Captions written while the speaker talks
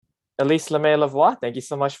Elise Lemay Lavoie, thank you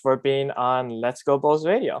so much for being on Let's Go Bulls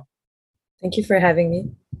Radio. Thank you for having me.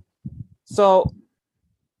 So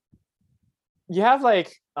you have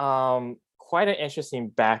quite an interesting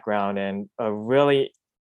background and a really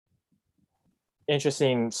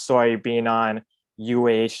interesting story being on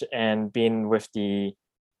UH and being with the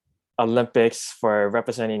Olympics for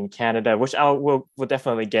representing Canada, which we'll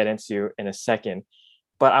definitely get into in a second.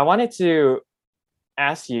 But I wanted to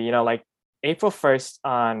ask you, like April 1st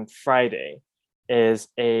on Friday is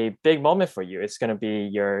a big moment for you. It's going to be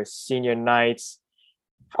your senior night.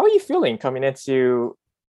 How are you feeling coming into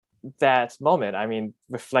that moment? I mean,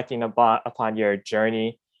 reflecting upon your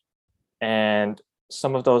journey and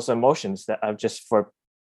some of those emotions that I've just for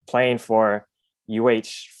playing for UH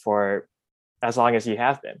for as long as you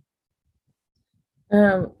have been.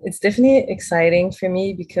 It's definitely exciting for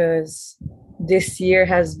me because this year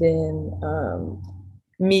has been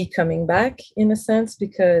me coming back in a sense,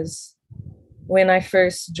 because when I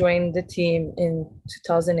first joined the team in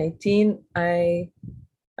 2018, I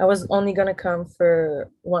was only gonna come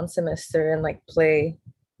for one semester and like play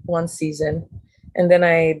one season. And then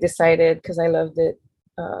I decided, because I loved it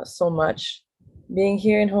so much being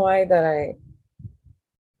here in Hawaii, that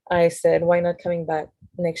I said, why not coming back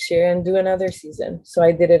next year and do another season? So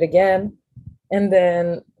I did it again. And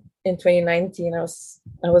then in 2019, I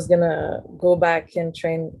was gonna go back and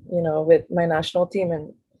train, with my national team,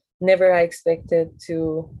 and never I expected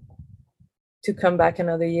to come back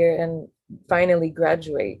another year and finally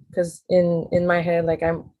graduate. Because in my head, like,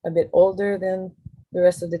 I'm a bit older than the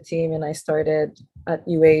rest of the team, and I started at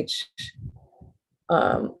UH.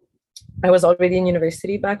 Um, I was already in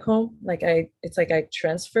university back home. It's like I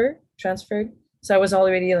transferred. So I was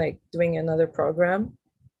already like doing another program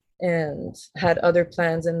and had other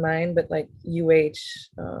plans in mind. But like UH,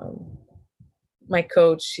 my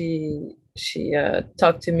coach, she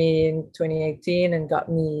talked to me in 2018 and got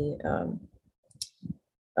me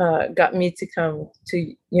to come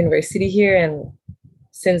to university here. And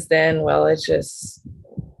since then, well, it's just,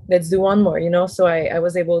 let's do one more, So I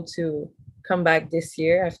was able to come back this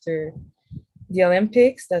year after the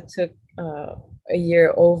Olympics. That took a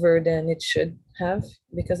year over than it should have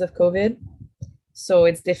because of COVID. So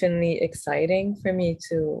it's definitely exciting for me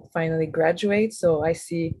to finally graduate. So I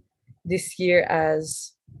see this year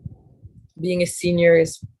as being a senior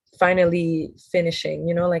is finally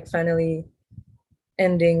finishing, like finally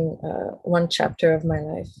ending one chapter of my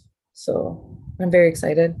life. So I'm very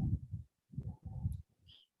excited.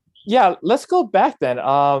 Yeah, let's go back then.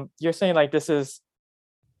 You're saying like this is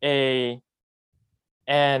a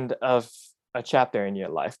end of a chapter in your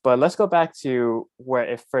life, but let's go back to where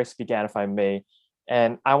it first began, if I may.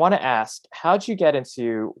 And I want to ask, how'd you get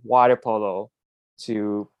into water polo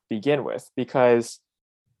to begin with? Because,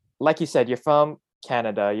 like you said, you're from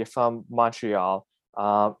Canada, you're from Montreal,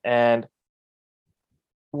 and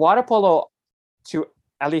water polo, to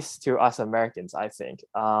at least to us Americans, I think,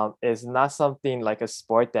 is not something like a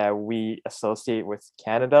sport that we associate with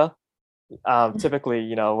Canada.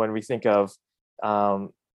 Typically, when we think of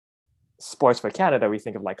um, sports for Canada, we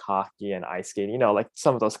think of like hockey and ice skating, like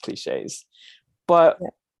some of those cliches. But Yeah.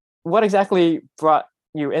 what exactly brought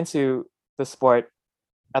you into the sport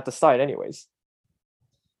at the start, anyways?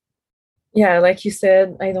 Yeah, like you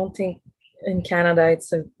said, I don't think in Canada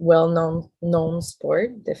it's a well known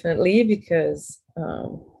sport, definitely, because I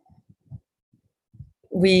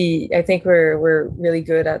think we're really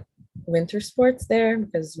good at winter sports there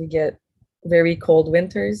because we get very cold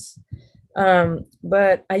winters.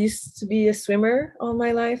 But I used to be a swimmer all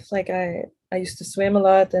my life. Like I used to swim a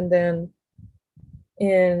lot, and then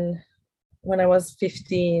in when I was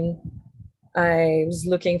 15, I was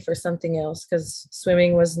looking for something else because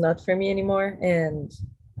swimming was not for me anymore, and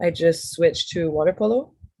I just switched to water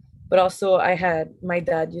polo. But also, I had my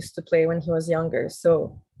dad used to play when he was younger,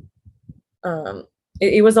 so um,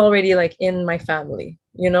 it was already like in my family,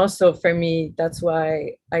 So for me, that's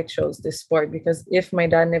why I chose this sport, because if my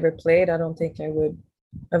dad never played, I don't think I would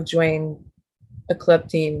have joined a club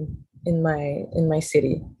team in my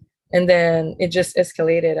city. And then it just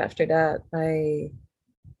escalated after that.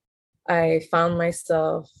 I found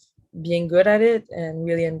myself being good at it and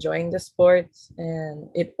really enjoying the sport, and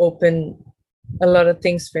it opened a lot of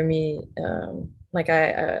things for me. Like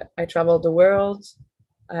I traveled the world.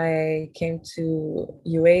 I came to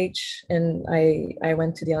UH, and I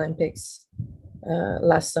went to the Olympics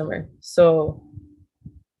last summer. So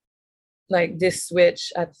like this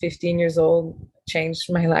switch at 15 years old changed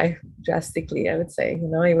my life drastically. I would say,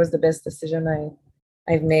 it was the best decision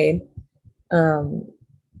I've made. Um,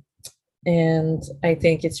 and I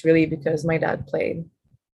think it's really because my dad played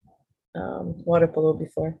water polo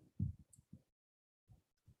before.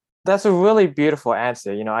 That's a really beautiful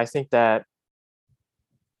answer. I think that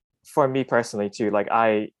for me personally too, like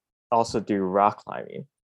I also do rock climbing,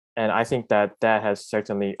 and I think that that has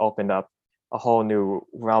certainly opened up a whole new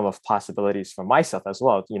realm of possibilities for myself as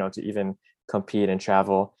well, to even compete and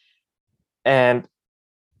travel. And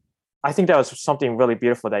I think that was something really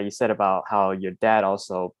beautiful that you said about how your dad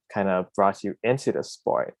also kind of brought you into the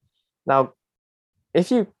sport. Now,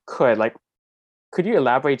 if you could, like, could you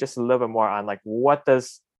elaborate just a little bit more on like what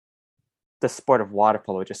does the sport of water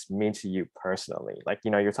polo just mean to you personally? Like,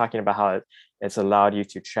 you're talking about how it's allowed you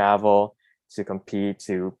to travel, to compete,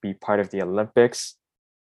 to be part of the Olympics.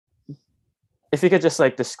 If you could just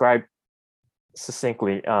like describe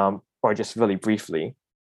succinctly, or just really briefly,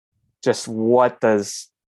 just what does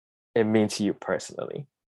it mean to you personally?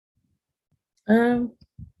 Um,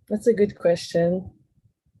 that's a good question.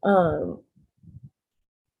 Um,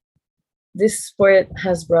 this sport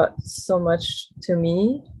has brought so much to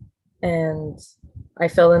me, and I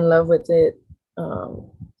fell in love with it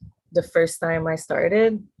the first time I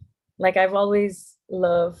started. Like I've always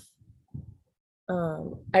loved.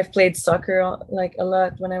 I've played soccer like a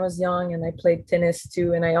lot when I was young, and I played tennis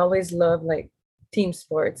too. And I always loved like team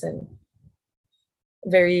sports and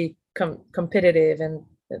very competitive and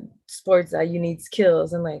sports that you need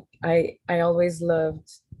skills. And like I always loved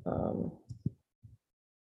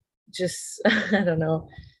just I don't know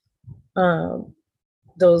um,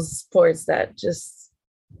 those sports that just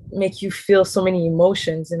make you feel so many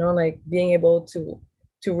emotions, like being able to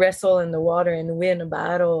wrestle in the water and win a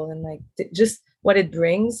battle, and like just what it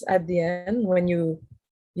brings at the end when you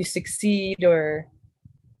succeed, or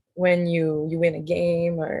when you win a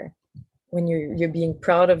game, or when you're being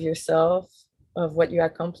proud of yourself, of what you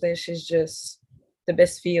accomplish, is just the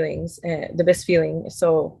best feelings and the best feeling.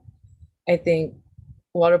 So I think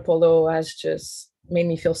water polo has just made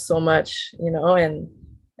me feel so much,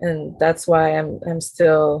 and that's why I'm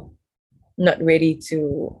still not ready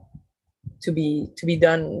to be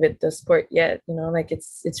done with the sport yet. Like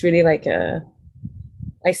it's really like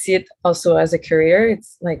I see it also as a career.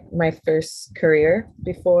 It's like my first career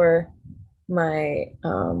before my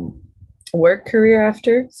work career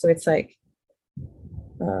after. So it's like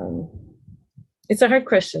um, it's a hard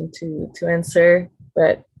question to answer,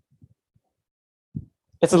 but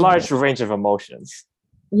It's a uh, large range of emotions.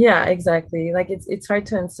 yeah, exactly. Like it's hard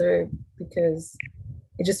to answer because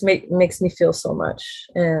it just makes me feel so much,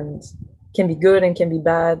 and can be good and can be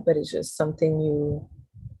bad, but it's just something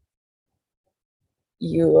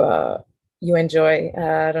you enjoy.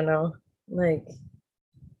 I don't know, like,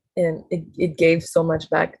 and it gave so much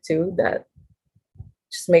back too, that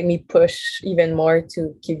just made me push even more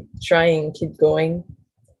to keep trying, keep going.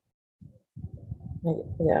 Like,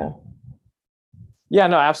 yeah. Yeah,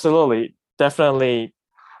 no, absolutely. Definitely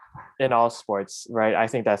in all sports, right? I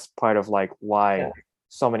think that's part of like why Yeah.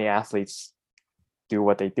 so many athletes do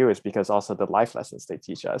what they do is because also the life lessons they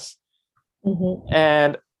teach us. Hmm.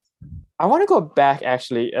 And I want to go back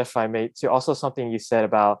actually, if I may, to also something you said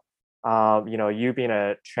about you being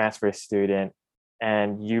a transfer student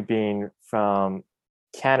and you being from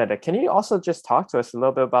Canada. Can you also just talk to us a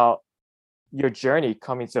little bit about your journey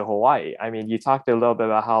coming to Hawaii? I mean, you talked a little bit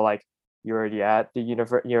about how like you're already at the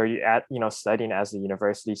you're at studying as a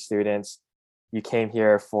university student. You came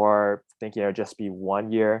here for thinking it would just be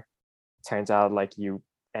 1 year. Turns out like you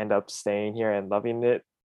end up staying here and loving it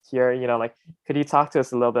here. Like could you talk to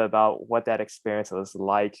us a little bit about what that experience was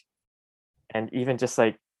like, and even just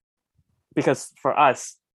like because for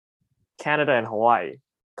us, Canada and Hawaii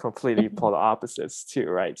completely polar opposites too,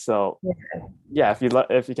 right? So Yeah. yeah,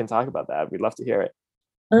 if you can talk about that, we'd love to hear it.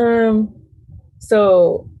 Um,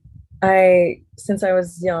 so since I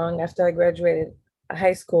was young, after I graduated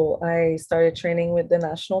high school, I started training with the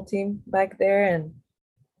national team back there,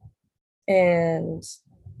 and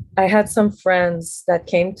I had some friends that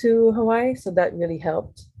came to Hawaii, so that really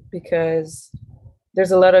helped because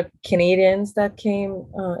there's a lot of Canadians that came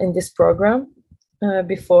in this program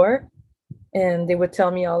before, and they would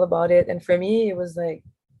tell me all about it. And for me, it was like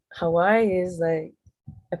Hawaii is like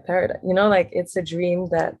a paradise, like it's a dream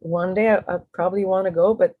that one day I probably want to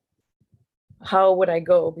go, but how would I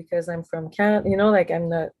go? Because I'm from Canada, like I'm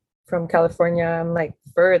not from California. I'm like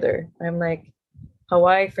further. I'm like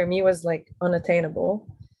Hawaii for me was like unattainable.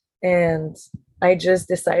 And I just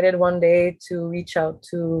decided one day to reach out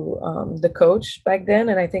to the coach back then.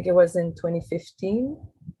 And I think it was in 2015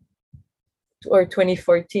 or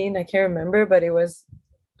 2014. I can't remember, but it was,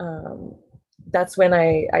 um, that's when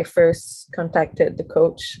I first contacted the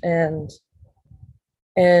coach, and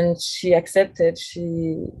she accepted.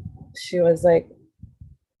 She was like,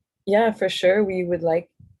 yeah, for sure. We would like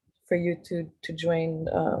for you to join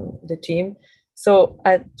the team. So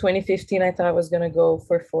at 2015, I thought I was gonna go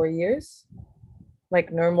for 4 years,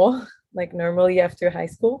 like normal, like normally after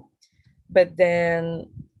high school. But then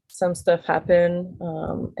some stuff happened,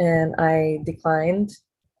 and I declined,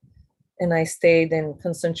 and I stayed and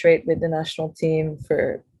concentrate with the national team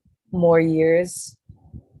for more years.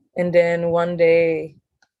 And then one day,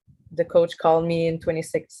 the coach called me in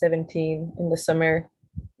 2017 in the summer,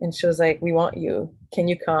 and she was like, "We want you. Can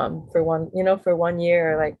you come for for 1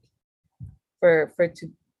 year, like for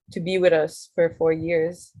to be with us for 4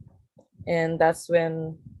 years?" And that's when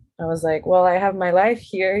I was like, "Well, I have my life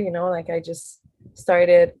here. Like I just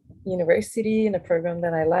started university in a program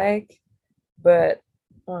that I like, but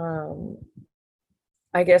um,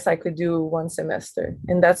 I guess I could do 1 semester."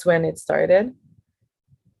 And that's when it started.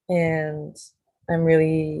 And I'm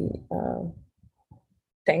really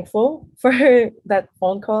thankful for that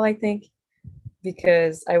phone call, I think,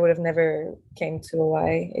 because I would have never came to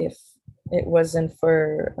Hawaii if it wasn't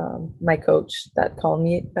for my coach that called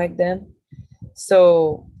me back then.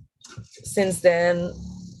 So since then,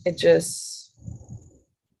 it just,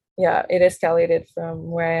 yeah, it escalated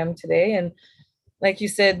from where I am today. And like you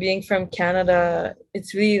said, being from Canada,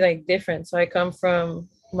 it's really like different. So I come from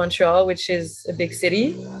Montreal, which is a big city,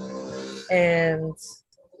 and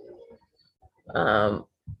um,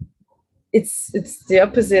 it's the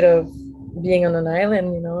opposite of being on an island.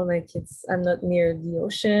 Like I'm not near the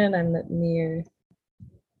ocean. I'm not near.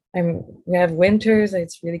 We have winters.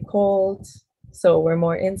 It's really cold, so we're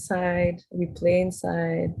more inside. We play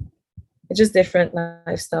inside. It's just different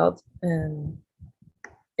lifestyle, and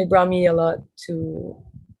it brought me a lot to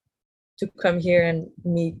come here and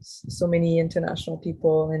meet so many international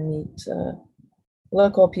people and meet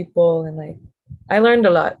local people, and like I learned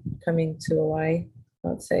a lot coming to Hawaii, I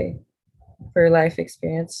would say, for life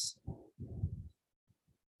experience.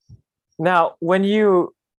 Now, when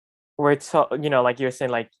you were like you were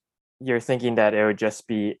saying, like you're thinking that it would just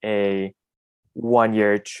be a 1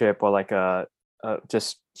 year trip, or like a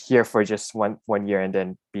just here for just one year and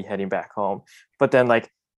then be heading back home. But then like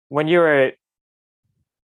when you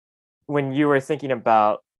were thinking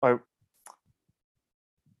about, or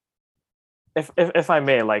if I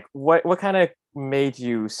may, like what kind of made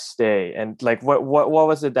you stay, and like what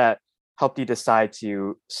was it that helped you decide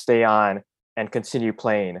to stay on and continue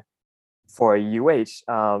playing for UH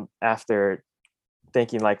after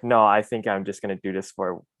thinking like, no, I think I'm just going to do this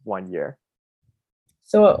for 1 year?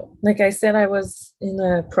 So, like I said, I was in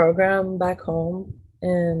a program back home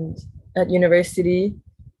and at university.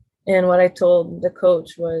 And what I told the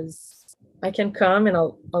coach was, I can come and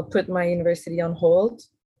I'll put my university on hold,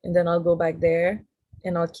 and then I'll go back there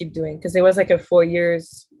and I'll keep doing, because it was like a 4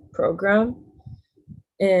 years program.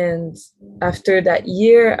 And after that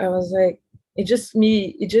year, I was like, it just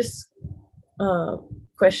uh,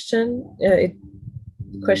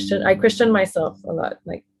 I questioned myself a lot,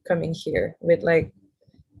 like coming here with like,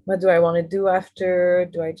 what do I want to do after?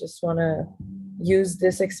 Do I just want to use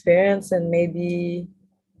this experience and maybe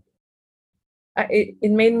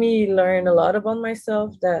it made me learn a lot about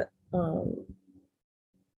myself, that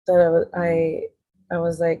I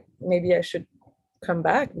was like, maybe I should come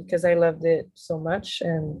back because I loved it so much,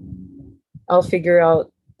 and I'll figure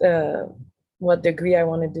out what degree I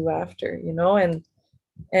want to do after,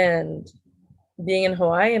 and being in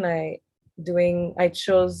Hawaii, and I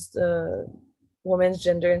chose women's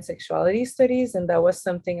gender and sexuality studies, and that was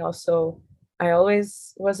something also I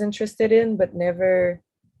always was interested in, but never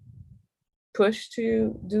pushed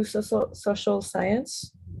to do social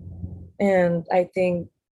science. And I think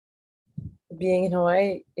being in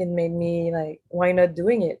Hawaii, it made me like, why not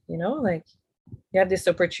doing it? Like you have this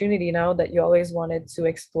opportunity now that you always wanted to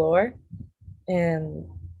explore, and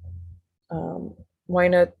why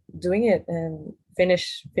not doing it and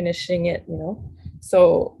finishing it?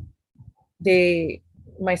 So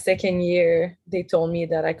my second year, they told me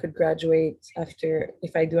that I could graduate after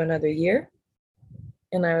if I do another year,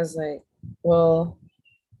 and I was like, well,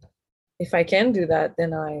 if I can do that,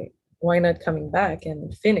 then why not coming back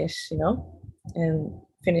and finish, and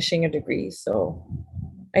finishing a degree. So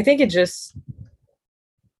I think it just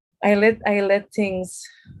I let things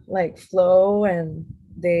like flow, and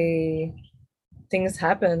things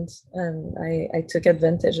happened, and I took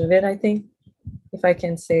advantage of it, I think, if I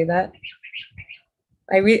can say that.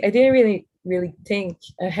 I didn't really think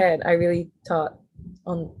ahead. I really thought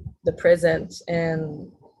on the present,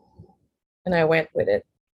 and I went with it,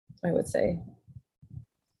 I would say.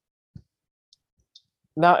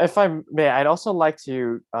 Now, if I may, I'd also like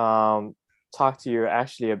to talk to you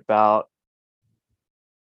actually about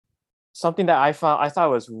something that I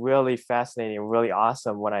thought was really fascinating, really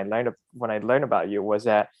awesome when I learned about you was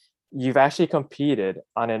that you've actually competed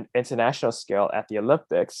on an international scale at the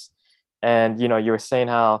Olympics, and you were saying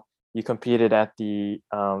how you competed at the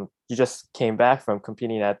you just came back from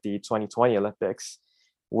competing at the 2020 Olympics,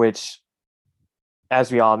 which,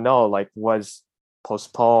 as we all know, like was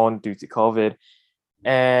postponed due to COVID.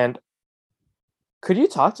 And could you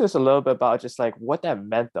talk to us a little bit about just like what that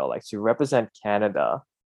meant though, like to represent Canada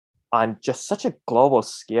on just such a global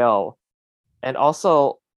scale, and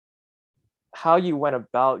also how you went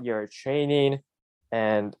about your training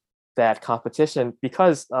and that competition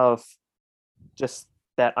because of just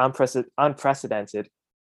that unprecedented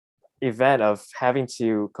event of having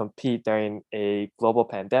to compete during a global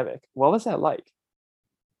pandemic. What was that like?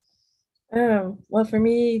 Well, for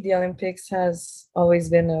me, the Olympics has always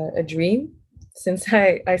been a dream since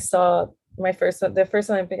I saw the first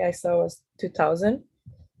Olympic I saw was 2000.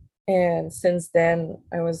 And since then,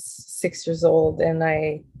 I was 6 years old, and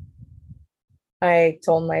I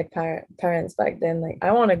told my parents back then, like,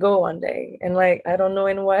 I want to go one day, and like I don't know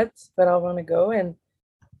in what, but I want to go, and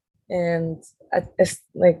it's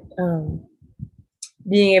like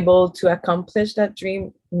being able to accomplish that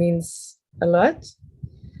dream means a lot.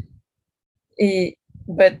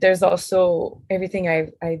 But there's also everything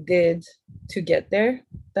I did to get there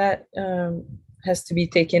that has to be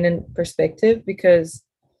taken in perspective because,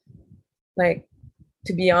 like,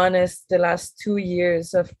 to be honest, the last 2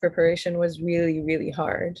 years of preparation was really, really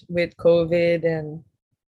hard with COVID, and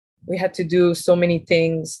we had to do so many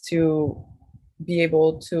things to be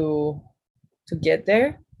able to get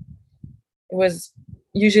there. It was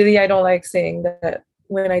usually I don't like saying that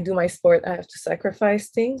when I do my sport, I have to sacrifice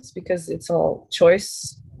things because it's all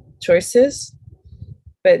choices.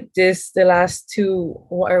 But the last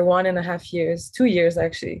 1.5 years, 2 years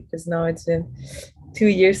actually, because now it's been 2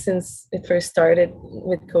 years since it first started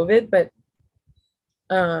with COVID, but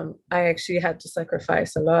I actually had to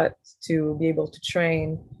sacrifice a lot to be able to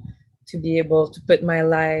train, to be able to put my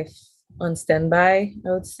life on standby,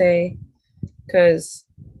 I would say, because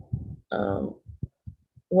um,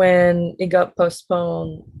 when it got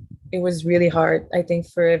postponed, it was really hard, I think,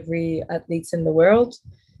 for every athletes in the world.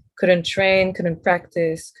 Couldn't train, couldn't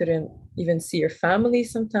practice, couldn't even see your family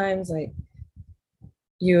sometimes. Like,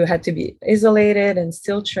 you had to be isolated and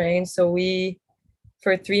still train. So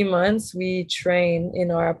for 3 months, we trained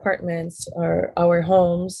in our apartments or our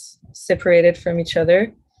homes, separated from each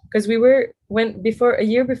other. Because a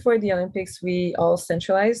year before the Olympics, we all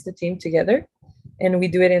centralized the team together, and we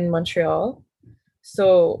do it in Montreal.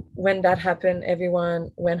 So when that happened,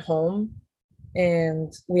 everyone went home,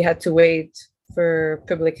 and we had to wait for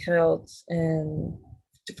public health and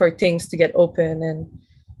for things to get open, and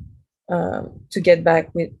to get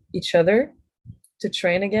back with each other to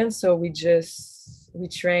train again. So we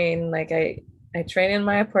train, like, I train in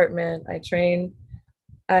my apartment, I train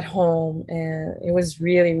at home, and it was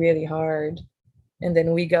really, really hard. And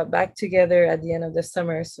then we got back together at the end of the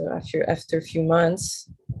summer, so after a few months,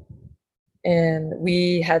 and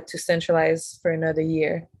we had to centralize for another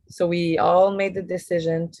year. So we all made the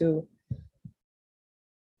decision to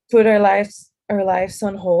put our lives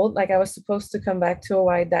on hold. Like, I was supposed to come back to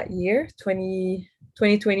Hawaii that year,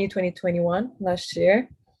 2020, 2021, last year.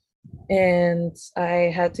 And I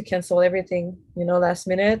had to cancel everything, last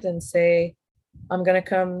minute, and say, I'm going to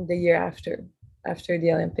come the year after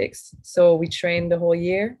the Olympics. So we trained the whole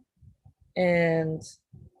year, and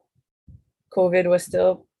COVID was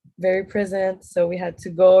still very present. So we had to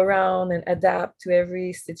go around and adapt to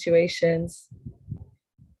every situations.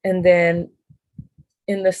 And then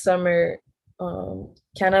in the summer,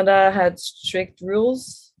 Canada had strict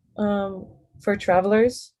rules for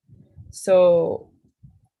travelers. So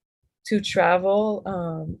to travel,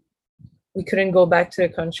 we couldn't go back to the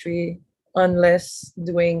country unless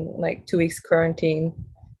doing like 2 weeks quarantine.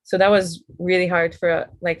 So that was really hard for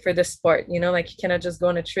the sport, like you cannot just go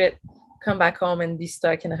on a trip, come back home and be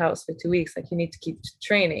stuck in a house for 2 weeks. Like, you need to keep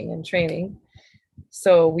training and training.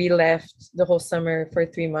 So we left the whole summer for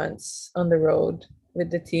 3 months on the road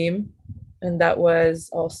with the team. And that was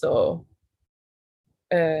also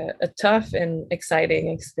a tough and exciting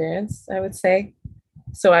experience, I would say.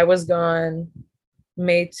 So I was gone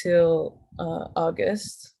May till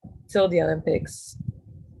August, till the Olympics.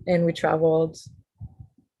 And we traveled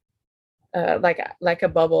like a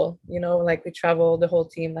bubble, like we traveled the whole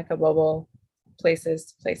team like a bubble, places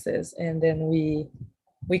to places, and then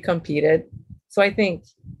we competed. So I think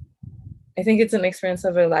it's an experience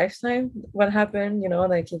of a lifetime what happened,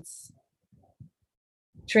 like it's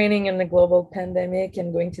training in the global pandemic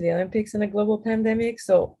and going to the Olympics in a global pandemic.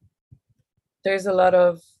 So there's a lot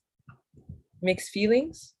of mixed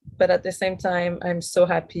feelings, but at the same time, I'm so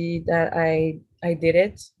happy that I did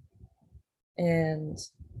it, and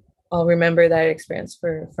I'll remember that experience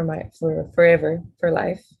for forever, for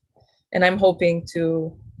life. And I'm hoping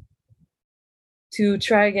to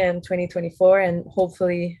try again 2024, and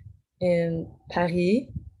hopefully in Paris,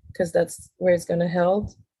 because that's where it's gonna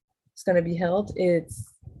held. It's gonna be held.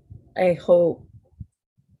 I hope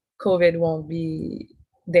COVID won't be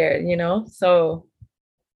there, you know? So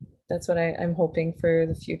that's what I'm hoping for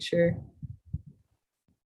the future.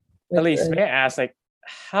 With Elise, may I ask, like,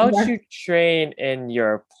 how'd yeah, you train in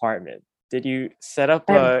your apartment? Did you set up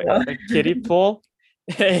I don't know. a kiddie pool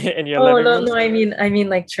in your Oh living no, room? no, I mean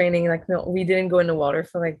like training. Like no, we didn't go in the water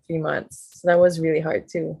for like 3 months. So that was really hard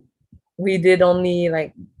too. We did only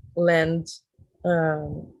like land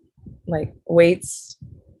like weights,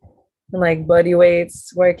 like body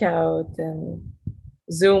weights workout and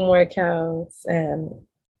Zoom workouts, and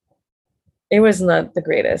it was not the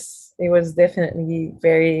greatest. It was definitely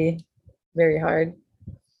very, very hard.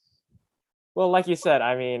 Well, like you said,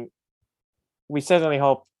 I mean, we certainly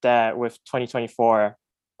hope that with 2024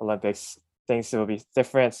 Olympics, things will be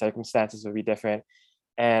different, circumstances will be different,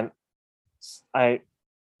 and I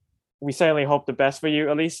we certainly hope the best for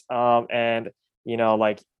you, Elise. And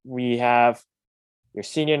like we have your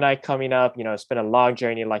senior night coming up. It's been a long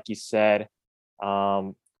journey, like you said,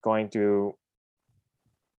 going through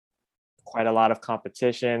quite a lot of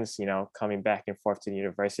competitions. Coming back and forth to the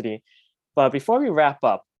university. But before we wrap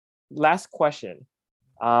up, last question.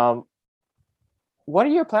 Um, what are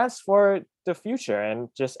your plans for the future and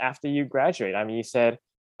just after you graduate? I mean, you said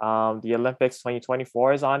the Olympics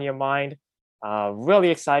 2024 is on your mind. Really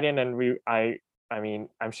exciting, and I mean,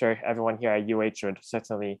 I'm sure everyone here at UH would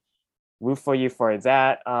certainly root for you for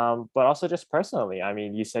that. But also just personally, I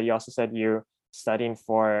mean, you also said you're studying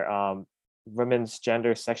for women's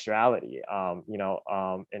gender sexuality.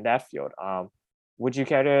 In that field. Would you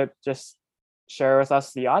care to just share with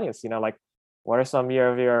us, the audience? Like, what are some of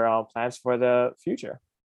your plans for the future?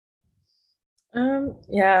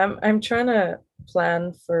 Yeah, I'm trying to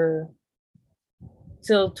plan for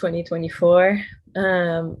till 2024.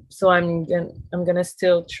 So I'm gonna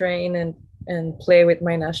still train and play with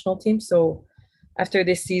my national team. So after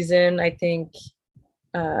this season, I think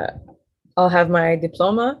uh, I'll have my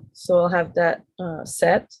diploma. So I'll have that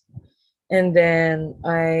set, and then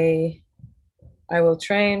I will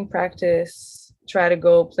train, practice, try to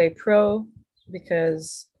go play pro,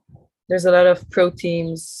 because there's a lot of pro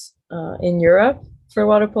teams in Europe for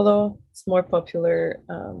water polo. It's more popular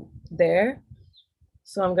there.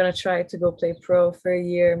 So I'm gonna try to go play pro for a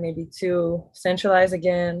year, maybe two, centralize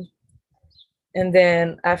again. And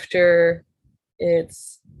then after,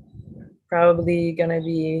 it's probably gonna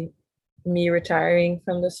be me retiring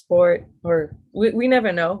from the sport, or we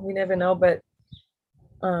never know. We never know, but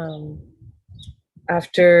um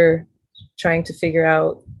after trying to figure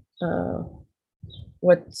out uh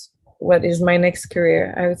what what is my next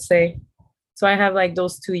career, I would say. So I have like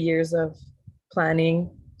those 2 years of planning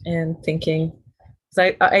and thinking.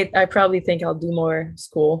 So I probably think I'll do more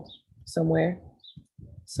school somewhere.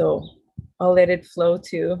 So I'll let it flow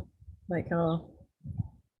too. Like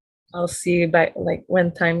I'll see by like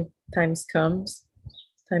when time comes,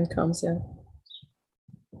 yeah.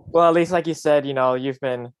 Well, at least like you said, you've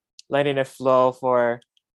been letting it flow for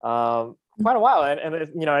quite a while, and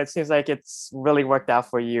it seems like it's really worked out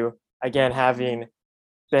for you. Again, having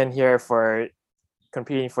been here for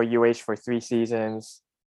competing for UH for 3 seasons,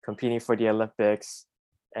 competing for the Olympics,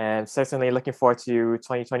 and certainly looking forward to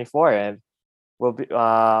 2024. And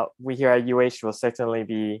we here at UH will certainly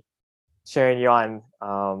be cheering you on,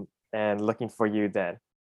 and looking for you then.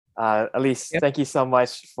 Elise, Yep. thank you so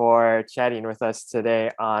much for chatting with us today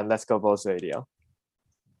on Let's Go Bulls Radio.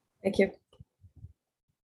 Thank you.